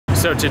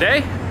So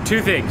today, two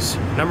things.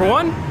 Number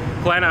one,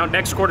 plan out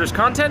next quarter's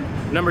content.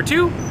 Number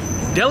two,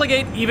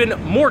 delegate even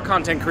more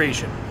content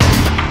creation.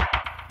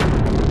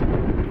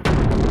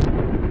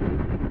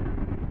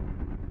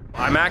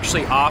 I'm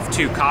actually off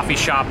to coffee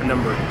shop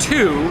number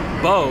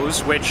 2,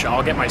 Bo's, which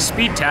I'll get my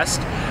speed test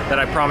that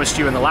I promised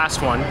you in the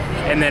last one,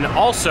 and then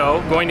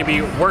also going to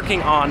be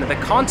working on the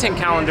content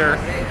calendar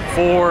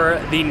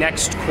for the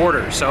next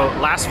quarter. So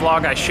last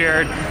vlog I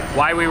shared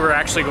why we were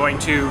actually going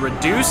to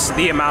reduce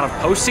the amount of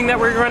posting that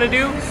we're going to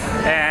do,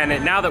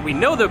 and now that we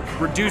know the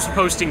reduced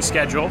posting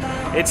schedule,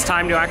 it's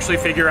time to actually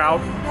figure out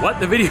what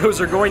the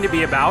videos are going to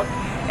be about.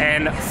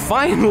 And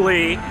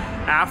finally,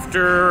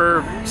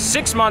 after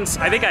 6 months,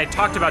 I think I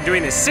talked about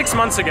doing this 6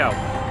 months ago,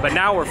 but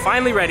now we're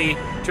finally ready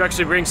to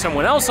actually bring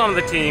someone else on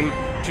the team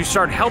to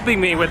start helping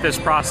me with this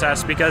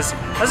process, because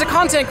as a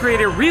content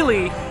creator,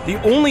 really,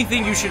 the only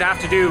thing you should have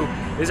to do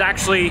is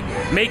actually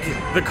make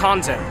the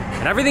content.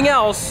 And everything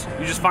else,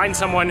 you just find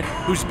someone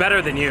who's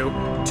better than you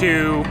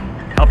to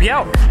help you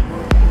out.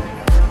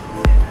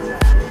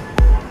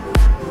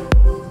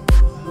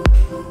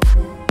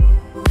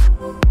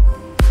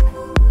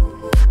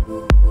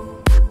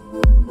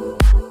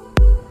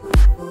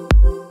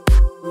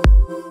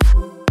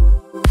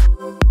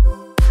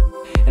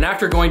 And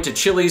after going to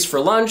Chili's for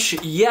lunch,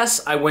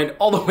 yes, I went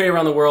all the way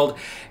around the world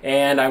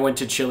and I went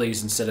to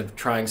Chili's instead of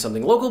trying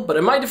something local, but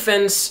in my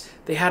defense,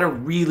 they had a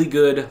really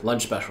good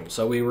lunch special.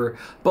 So we were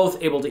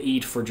both able to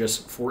eat for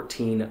just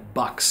 14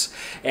 bucks.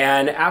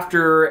 And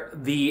after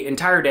the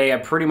entire day, I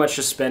pretty much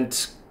just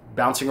spent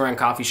bouncing around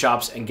coffee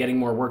shops and getting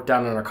more work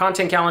done on our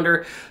content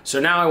calendar. So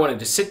now I wanted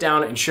to sit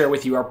down and share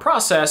with you our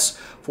process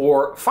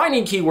for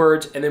finding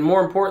keywords, and then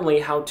more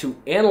importantly, how to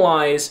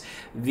analyze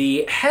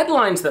the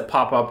headlines that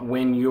pop up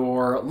when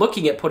you're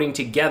looking at putting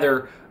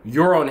together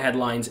your own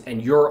headlines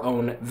and your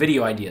own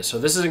video ideas. So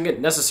this isn't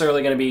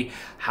necessarily going to be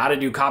how to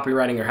do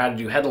copywriting or how to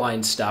do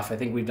headline stuff. I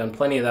think we've done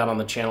plenty of that on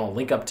the channel. I'll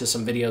link up to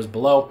some videos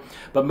below,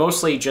 but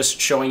mostly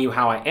just showing you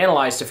how I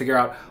analyze to figure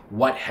out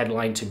what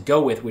headline to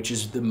go with, which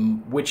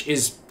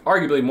is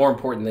arguably more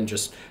important than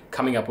just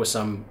coming up with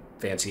some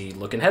fancy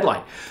looking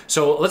headline.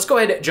 So let's go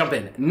ahead and jump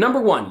in. Number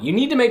one, you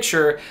need to make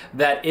sure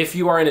that if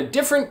you are in a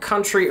different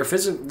country or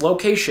physical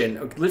location,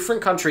 a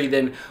different country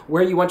than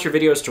where you want your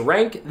videos to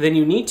rank, then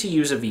you need to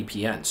use a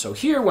VPN. So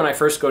here, when I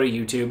first go to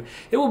YouTube,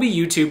 it will be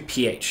YouTube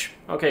PH.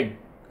 Okay,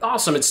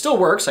 awesome, it still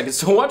works. I can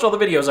still watch all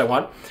the videos I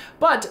want,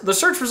 but the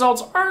search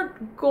results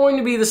aren't going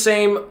to be the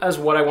same as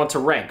what I want to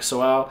rank.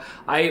 So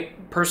I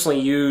personally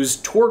use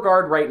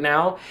TourGuard right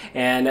now,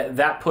 and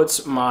that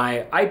puts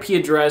my IP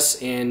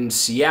address in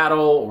Seattle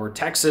or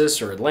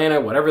Texas or Atlanta,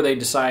 whatever they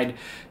decide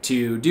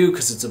to do,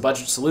 because it's a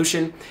budget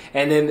solution.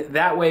 And then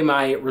that way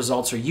my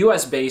results are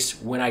US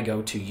based when I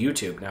go to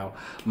YouTube. Now,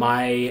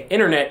 my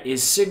internet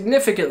is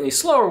significantly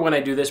slower when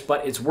I do this,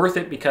 but it's worth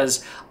it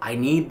because I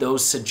need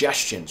those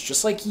suggestions,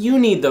 just like you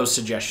need those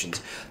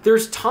suggestions.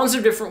 There's tons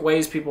of different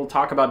ways people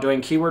talk about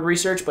doing keyword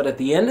research, but at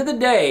the end of the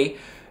day,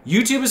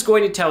 YouTube is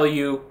going to tell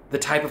you the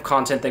type of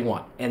content they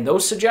want. And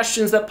those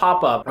suggestions that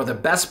pop up are the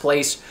best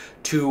place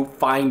to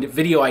find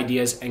video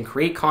ideas and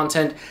create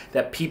content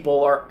that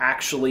people are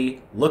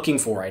actually looking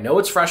for. I know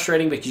it's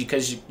frustrating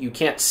because you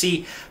can't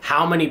see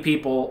how many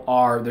people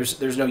are,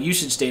 there's no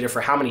usage data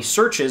for how many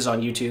searches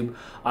on YouTube,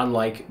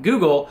 unlike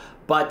Google,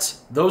 but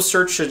those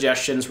search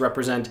suggestions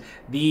represent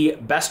the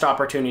best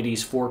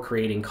opportunities for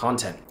creating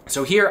content.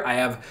 So here I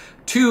have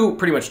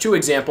pretty much two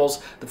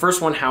examples. The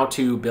first one, how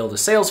to build a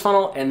sales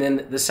funnel, and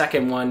then the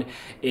second one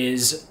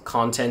is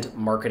content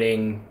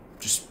marketing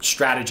just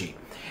strategy.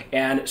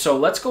 And so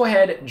let's go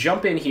ahead,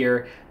 jump in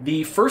here.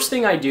 The first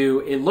thing I do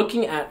in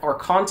looking at our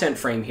content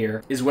frame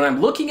here is when I'm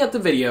looking at the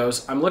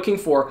videos, I'm looking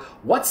for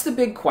what's the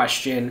big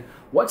question,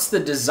 what's the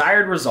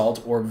desired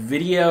result or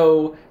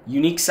video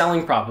unique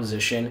selling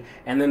proposition,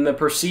 and then the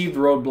perceived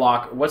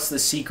roadblock, what's the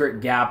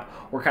secret gap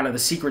or kind of the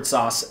secret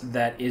sauce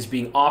that is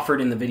being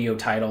offered in the video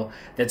title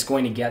that's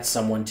going to get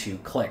someone to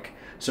click.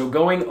 So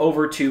going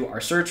over to our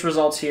search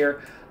results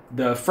here,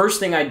 the first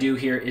thing I do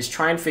here is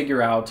try and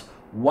figure out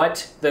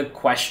what the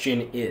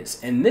question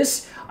is. And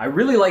this, I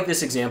really like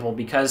this example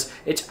because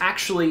it's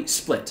actually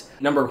split.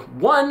 Number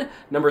 1,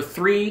 number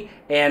 3,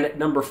 and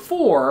number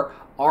 4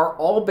 are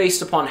all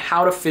based upon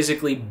how to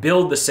physically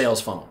build the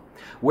sales funnel.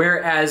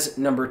 Whereas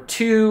number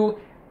 2,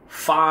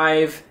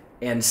 5,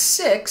 and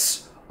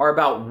 6 are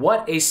about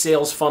what a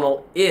sales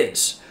funnel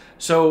is.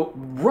 So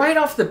right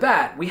off the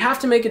bat, we have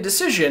to make a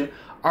decision.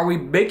 Are we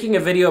making a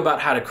video about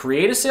how to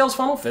create a sales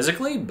funnel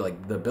physically,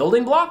 like the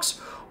building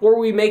blocks? Or are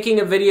we making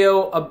a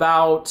video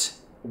about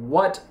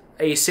what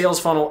a sales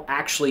funnel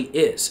actually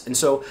is? And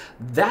so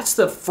that's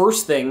the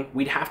first thing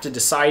we'd have to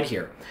decide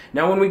here.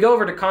 Now, when we go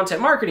over to content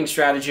marketing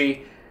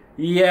strategy,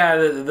 yeah,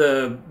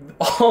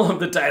 all of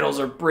the titles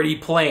are pretty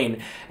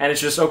plain. And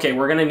it's just, okay,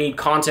 we're gonna need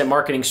content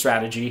marketing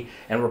strategy,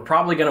 and we're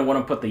probably gonna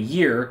wanna put the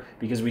year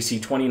because we see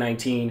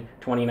 2019,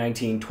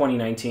 2019,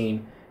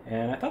 2019,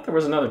 and I thought there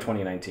was another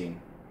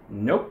 2019.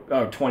 Nope,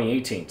 oh,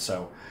 2018,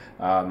 so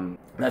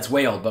that's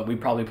way old, but we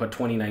probably put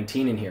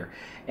 2019 in here.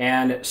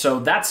 And so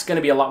that's going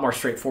to be a lot more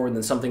straightforward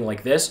than something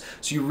like this.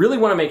 So you really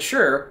want to make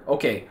sure,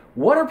 okay,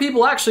 what are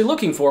people actually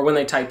looking for when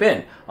they type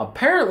in?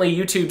 Apparently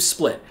YouTube's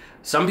split.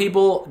 Some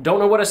people don't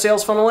know what a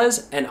sales funnel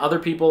is, and other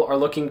people are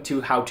looking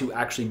to how to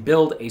actually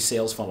build a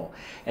sales funnel.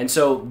 And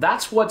so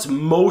that's what's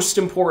most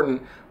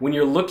important when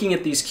you're looking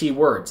at these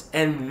keywords.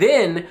 And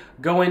then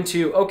go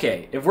into,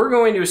 okay, if we're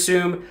going to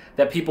assume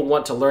that people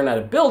want to learn how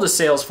to build a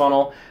sales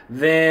funnel,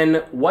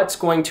 then what's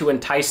going to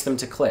entice them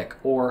to click?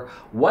 Or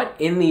what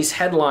in these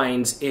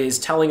headlines is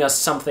telling us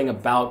something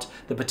about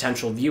the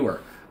potential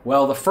viewer?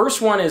 Well, the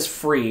first one is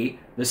free.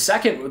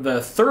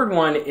 The third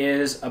one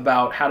is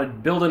about how to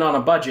build it on a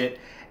budget.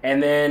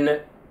 And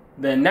then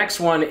the next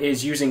one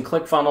is using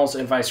ClickFunnels.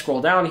 And if I scroll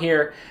down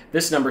here,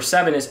 this number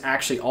 7 is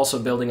actually also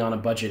building on a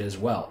budget as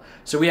well.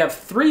 So we have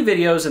 3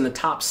 videos in the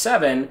top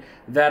 7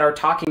 that are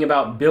talking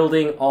about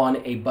building on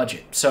a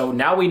budget. So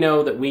now we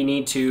know that we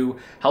need to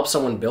help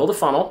someone build a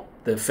funnel,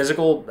 the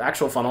physical,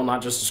 actual funnel,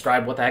 not just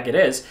describe what the heck it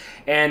is.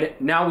 And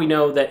now we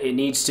know that it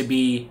needs to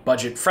be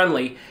budget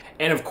friendly.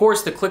 And of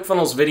course, the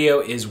ClickFunnels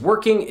video is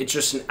working. It's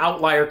just an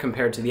outlier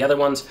compared to the other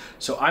ones.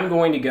 So I'm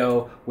going to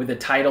go with a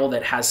title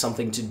that has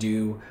something to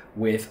do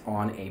with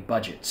on a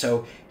budget.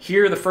 So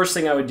here, the first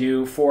thing I would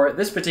do for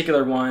this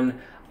particular one,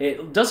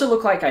 it doesn't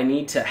look like I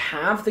need to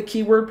have the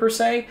keyword per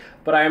se,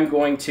 but I am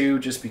going to,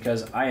 just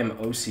because I am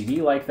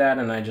OCD like that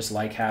and I just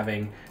like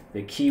having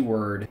the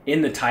keyword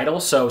in the title.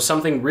 So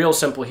something real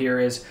simple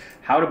here is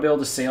how to build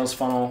a sales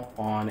funnel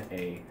on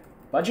a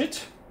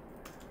budget,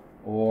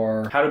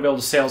 or how to build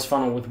a sales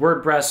funnel with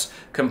WordPress,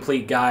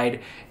 complete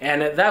guide.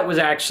 And that was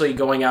actually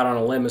going out on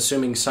a limb,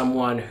 assuming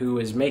someone who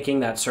is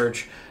making that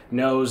search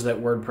knows that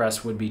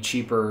WordPress would be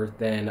cheaper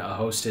than a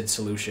hosted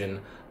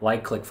solution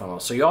like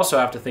ClickFunnels. So you also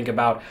have to think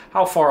about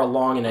how far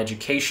along in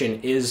education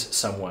is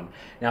someone.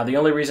 Now, the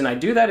only reason I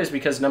do that is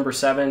because number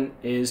 7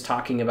 is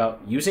talking about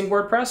using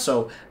WordPress.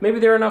 So maybe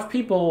there are enough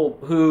people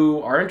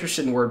who are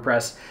interested in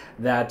WordPress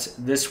that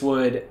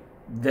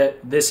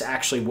this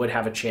actually would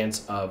have a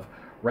chance of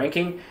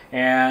ranking.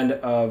 And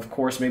of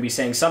course, maybe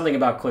saying something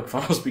about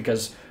ClickFunnels,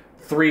 because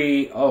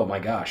oh my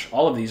gosh,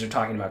 all of these are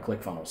talking about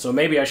ClickFunnels. So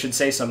maybe I should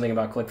say something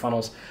about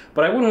ClickFunnels,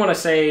 but I wouldn't want to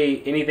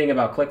say anything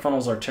about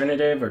ClickFunnels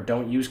alternative or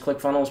don't use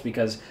ClickFunnels,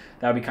 because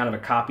that would be kind of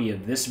a copy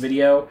of this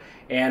video.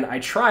 And I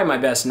try my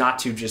best not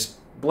to just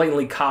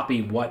blatantly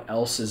copy what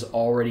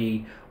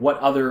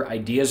other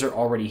ideas are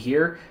already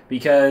here,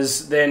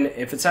 because then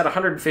if it's at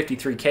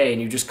 153K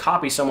and you just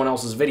copy someone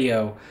else's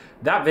video,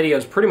 that video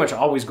is pretty much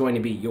always going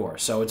to be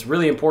yours. So it's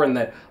really important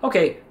that,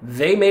 okay,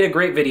 they made a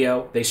great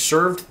video, they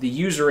served the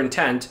user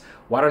intent,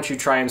 why don't you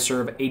try and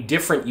serve a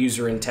different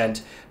user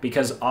intent?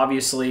 Because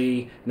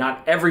obviously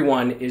not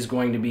everyone is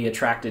going to be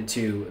attracted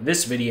to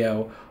this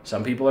video.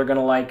 Some people are going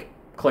to like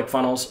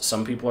ClickFunnels,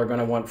 some people are going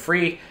to want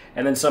free,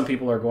 and then some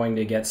people are going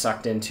to get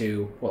sucked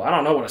into, well, I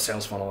don't know what a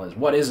sales funnel is.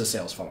 What is a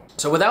sales funnel?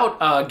 So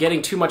without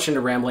getting too much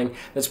into rambling,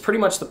 that's pretty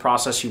much the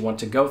process you want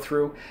to go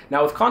through.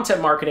 Now with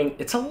content marketing,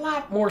 it's a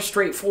lot more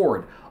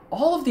straightforward.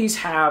 All of these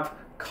have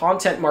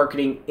content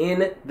marketing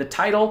in the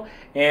title,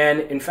 and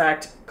in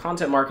fact,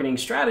 content marketing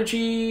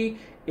strategy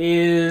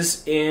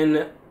is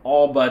in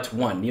all but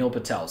one, Neil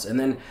Patel's. And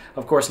then,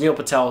 of course, Neil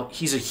Patel,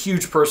 he's a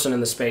huge person in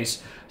the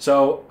space,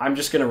 so I'm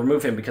just going to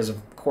remove him because,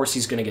 of course,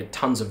 he's going to get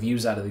tons of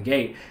views out of the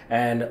gate.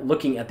 And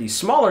looking at these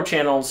smaller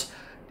channels,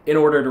 in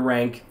order to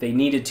rank, they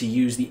needed to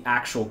use the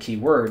actual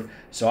keyword.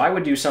 So I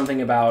would do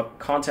something about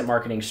content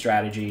marketing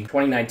strategy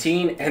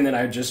 2019, and then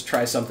I would just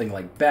try something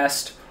like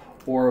best,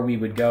 or we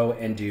would go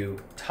and do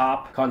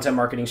top content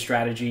marketing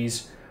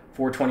strategies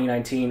for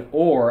 2019,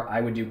 or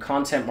I would do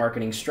content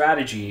marketing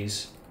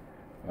strategies.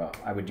 Well,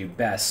 I would do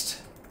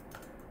best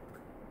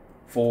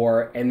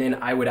for, and then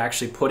I would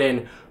actually put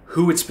in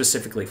who it's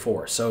specifically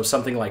for. So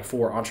something like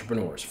for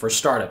entrepreneurs, for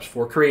startups,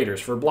 for creators,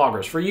 for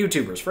bloggers, for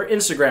YouTubers, for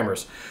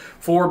Instagrammers,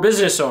 for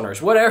business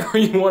owners, whatever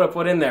you want to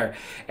put in there.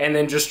 And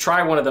then just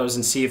try one of those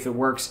and see if it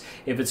works,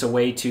 if it's a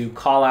way to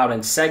call out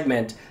and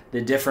segment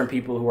the different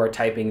people who are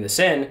typing this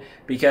in.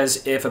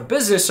 Because if a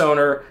business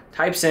owner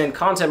types in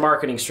content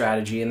marketing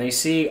strategy and they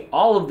see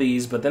all of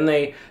these, but then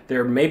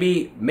they're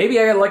maybe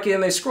I got lucky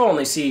and they scroll and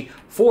they see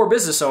 4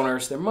 business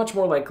owners, they're much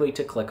more likely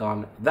to click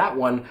on that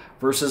one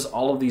versus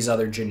all of these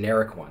other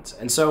generic ones.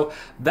 And so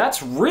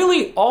that's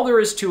really all there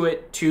is to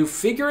it, to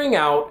figuring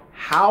out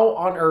how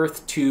on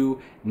earth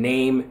to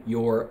name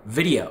your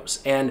videos.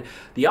 And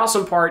the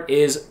awesome part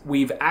is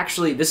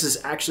this is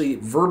actually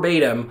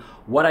verbatim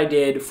what I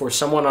did for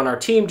someone on our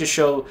team to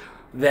show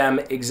them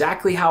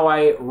exactly how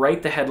I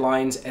write the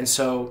headlines, and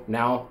so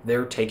now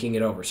they're taking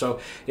it over. So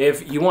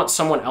if you want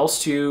someone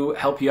else to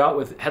help you out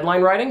with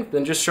headline writing,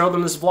 then just show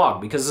them this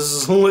vlog, because this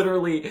is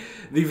literally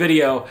the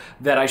video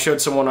that I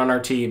showed someone on our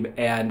team,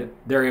 and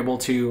they're able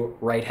to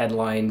write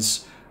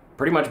headlines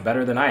pretty much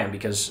better than I am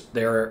because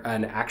they're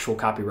an actual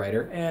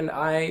copywriter and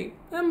I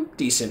am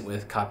decent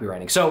with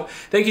copywriting. So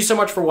thank you so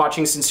much for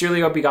watching.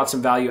 Sincerely hope you got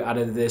some value out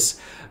of this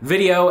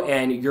video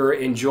and you're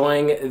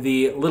enjoying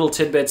the little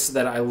tidbits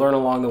that I learn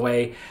along the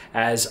way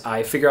as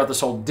I figure out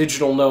this whole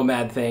digital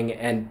nomad thing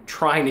and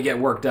trying to get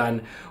work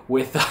done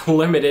with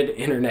limited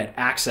internet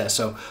access.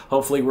 So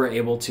hopefully we're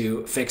able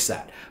to fix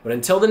that. But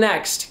until the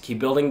next, keep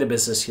building the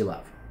business you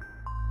love.